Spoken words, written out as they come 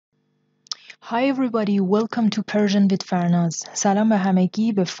Hi everybody, welcome to Persian with Farnaz. سلام به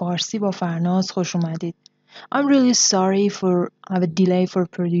همگی به فارسی با فرناز خوش اومدید. I'm really sorry for have a delay for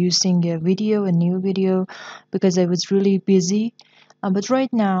producing a new video because I was really busy. But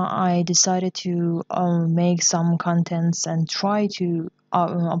right now I decided to make some contents and try to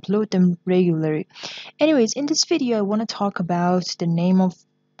upload them regularly. Anyways, in this video I want to talk about the name of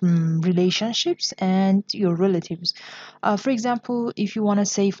relationships and your relatives. For example, if you want to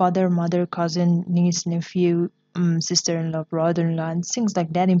say father, mother, cousin, niece, nephew, sister-in-law, brother-in-law, and things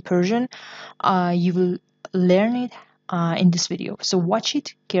like that in Persian, you will learn it in this video. So watch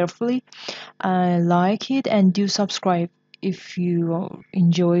it carefully, like it, and do subscribe if you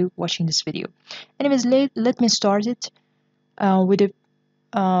enjoy watching this video. Anyways, let me start it with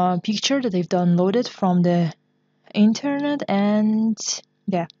a picture that I've downloaded from the internet, and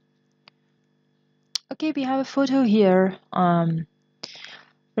yeah. Okay, we have a photo here.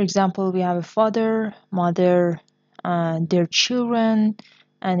 For example, we have a father, mother, their children,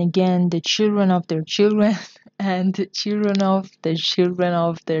 and again the children of their children, and the children of the children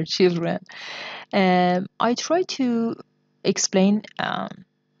of their children. I try to explain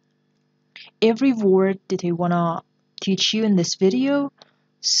every word that I wanna teach you in this video,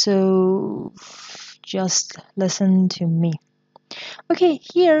 so just listen to me. Okay,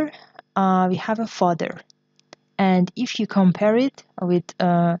 here we have a father, and if you compare it with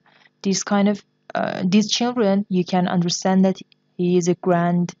this kind of these children, you can understand that he is a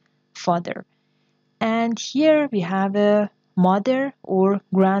grandfather. And here we have a mother or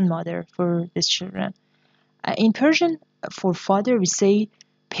grandmother for these children. In Persian, for father we say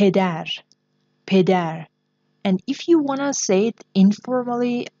پدر, پدر. And if you wanna say it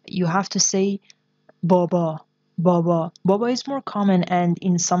informally, you have to say بابا, Baba. Baba is more common, and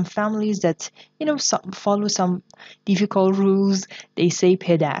in some families that follow some difficult rules, they say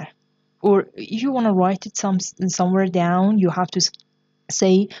پدر. Or if you want to write it somewhere down, you have to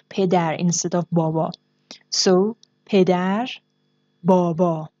say پدر instead of Baba. So پدر,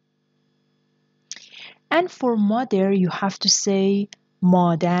 Baba. And for mother, you have to say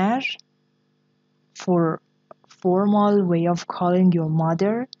مادر for formal way of calling your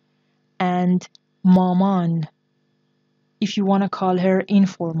mother, and maman if you want to call her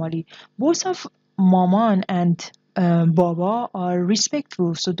informally. Both of maman and baba are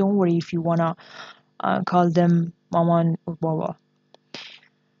respectful, so don't worry if you want to call them maman or baba.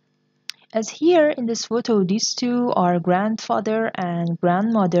 As here in this photo, these two are grandfather and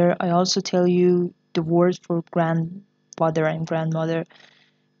grandmother. I also tell you the word for grandfather and grandmother.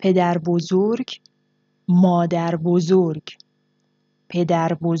 پدر بزرگ, مادر بزرگ.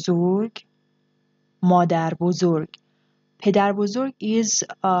 پدر بزرگ, مادر بزرگ. پدر بزرگ is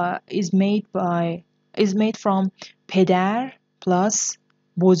made from پدر plus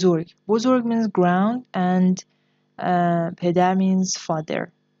بزرگ. بزرگ means ground, and پدر means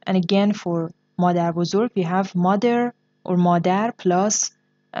father. And again for مادر بزرگ we have mother or مادر plus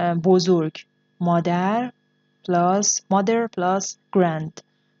بزرگ. مادر plus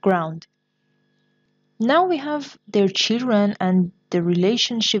ground. Now we have their children and the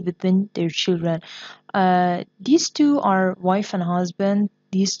relationship between their children. These two are wife and husband,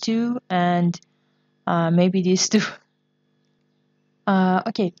 these two, and maybe these two.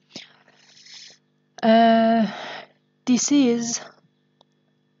 Okay. This is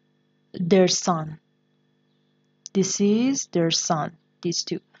their son. This is their son, these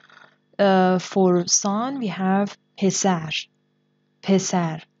two. For son, we have پسر.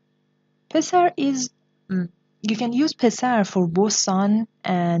 پسر. پسر is, you can use پسر for both son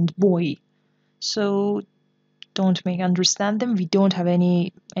and boy. So don't misunderstand them. We don't have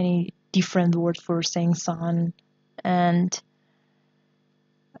any different word for saying son and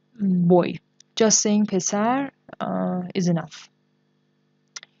boy. Just saying پسر is enough.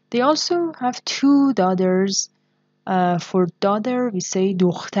 They also have two daughters. For daughter we say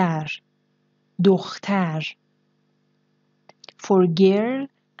دختر. دختر. For girl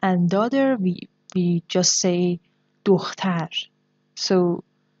and daughter we just say دختر. So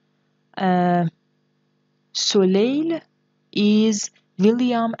Soleil is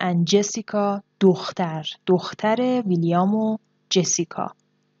William and Jessica دختر. دختر ویلیام و جسیکا.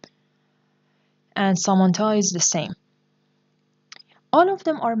 And Samantha is the same. All of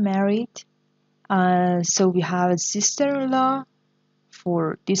them are married. So we have a sister-in-law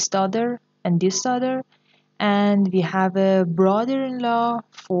for this daughter and this daughter, and we have a brother-in-law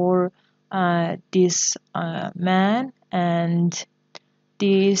for this man and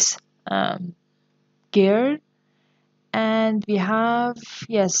this girl, and we have,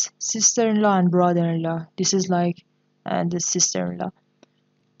 yes, sister-in-law and brother-in-law. This is like the sister-in-law.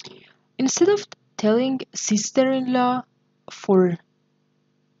 Instead of telling sister-in-law for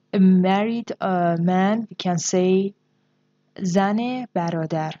a married man, we can say زن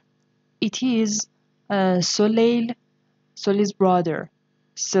برادر. It is Soleil's brother.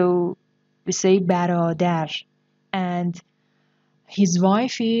 So we say برادر. And his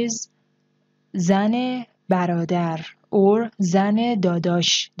wife is زن برادر or زن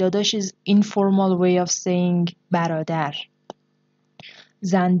داداش. داداش is informal way of saying برادر.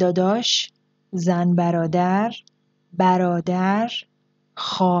 زن داداش، زن برادر، برادر،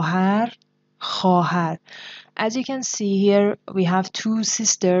 خواهر، خواهر. As you can see here, we have two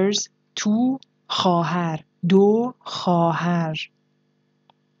sisters, two خواهر، دو خواهر.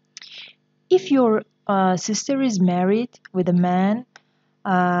 If your sister is married with a man,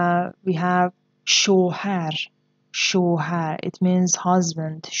 we have شوهر. شوهر, it means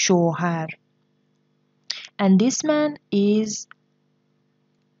husband, شوهر. And this man is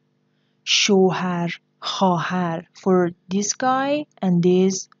شوهر خواهر for this guy and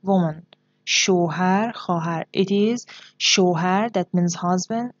this woman. شوهر خواهر. It is شوهر that means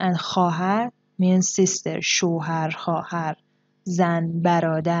husband and خواهر means sister. شوهر خواهر. زن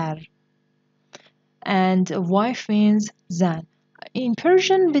برادر. And wife means زن. In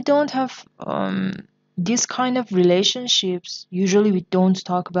Persian we don't have this kind of relationships. Usually we don't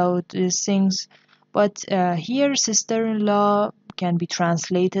talk about these things. But here sister-in-law can be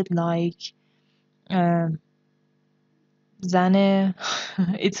translated like زن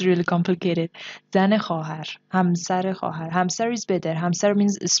it's really complicated. زن خواهر، همسر خواهر. همسر is better. همسر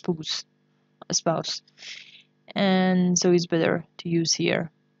means spouse. And so it's better to use here.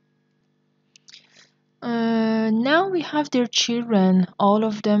 Now we have their children. All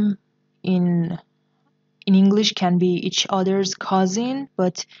of them in English can be each other's cousin,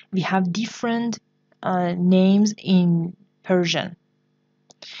 but we have different names in Persian.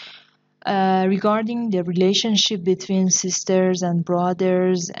 Regarding the relationship between sisters and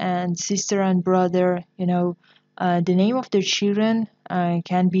brothers and sister and brother, the name of their children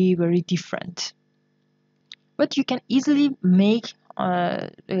can be very different. But you can easily make a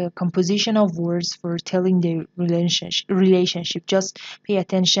composition of words for telling the relationship. Just pay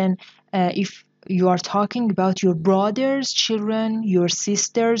attention if you are talking about your brother's children, your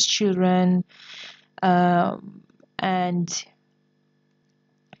sister's children, and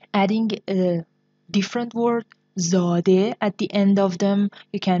adding a different word, zade, at the end of them,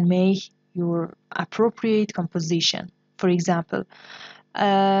 you can make your appropriate composition. For example,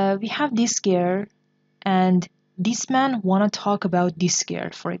 we have this girl and this man want to talk about this girl,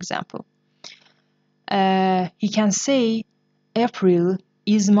 for example. He can say, April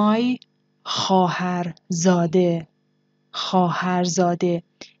is my خواهرزاده. خواهرزاده.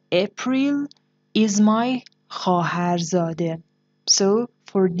 April is my خواهرزاده. So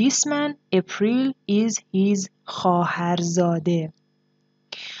for this man, April is his خواهرزاده.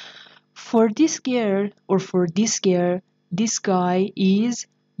 For this girl or for this girl, this guy is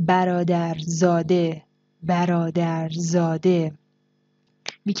برادرزاده. برادرزاده.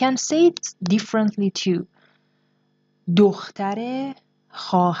 We can say it differently too. دختر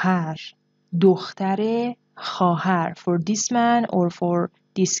خواهر. دختر خواهر for this man or for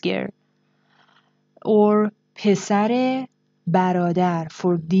this girl. Or پسر برادر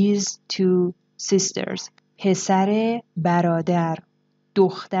for these two sisters. پسر برادر.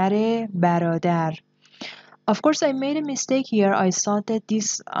 دختر برادر. Of course, I made a mistake here. I thought that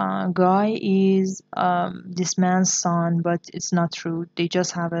this guy is this man's son, but it's not true. They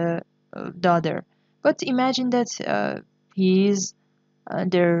just have a daughter. But imagine that he is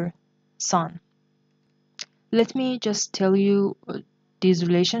their son. Let me just tell you this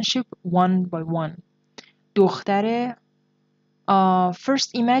relationship one by one. دختر.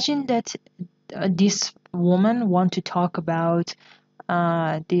 First, imagine that this woman want to talk about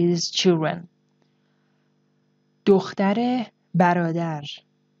these children. دختر برادر.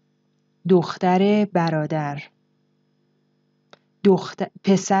 دختر برادر.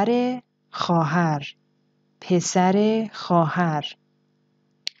 پسر خواهر. پسر خواهر.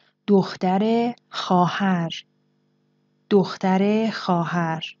 دختر خواهر. دختر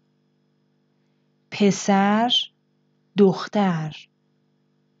خواهر. پسر دختر.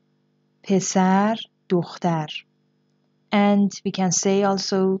 پسر دختر. And we can say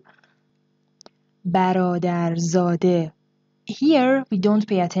also برادرزاده. Here we don't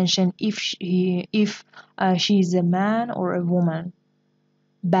pay attention if she is a man or a woman.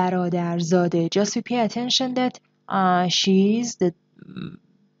 برادرزاده. Just we pay attention that she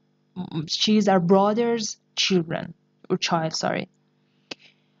is our brother's children or child. Sorry.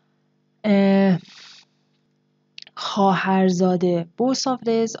 خواهرزاده. Both of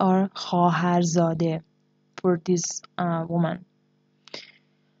these are خواهرزاده for this woman.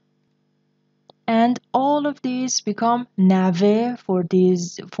 And all of these become نوه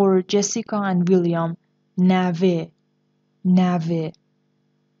for Jessica and William. نوه, نوه.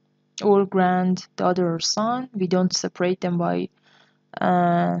 Or granddaughter or son. We don't separate them by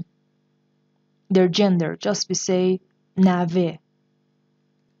their gender. Just we say نوه.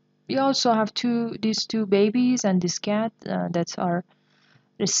 We also have these two babies and this cat that are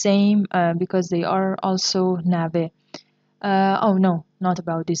the same because they are also نوه. Oh no, not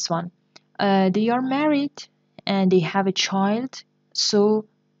about this one. They are married and they have a child. So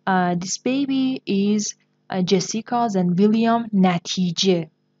this baby is Jessica's and William نتیجه.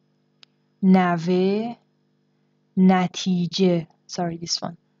 نوه نتیجه. Sorry, this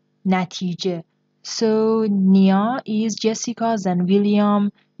one. نتیجه. So Nia is Jessica's and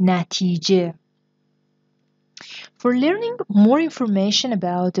William نتیجه. For learning more information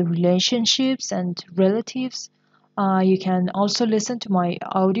about the relationships and relatives, you can also listen to my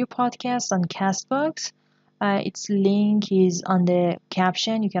audio podcast on Castbox. Its link is on the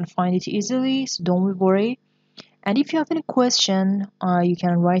caption. You can find it easily, so don't worry. And if you have any question, you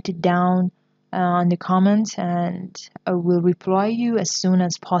can write it down on the comments and I will reply you as soon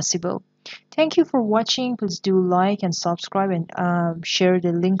as possible. Thank you for watching. Please do like and subscribe and share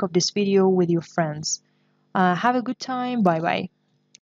the link of this video with your friends. Have a good time. Bye bye.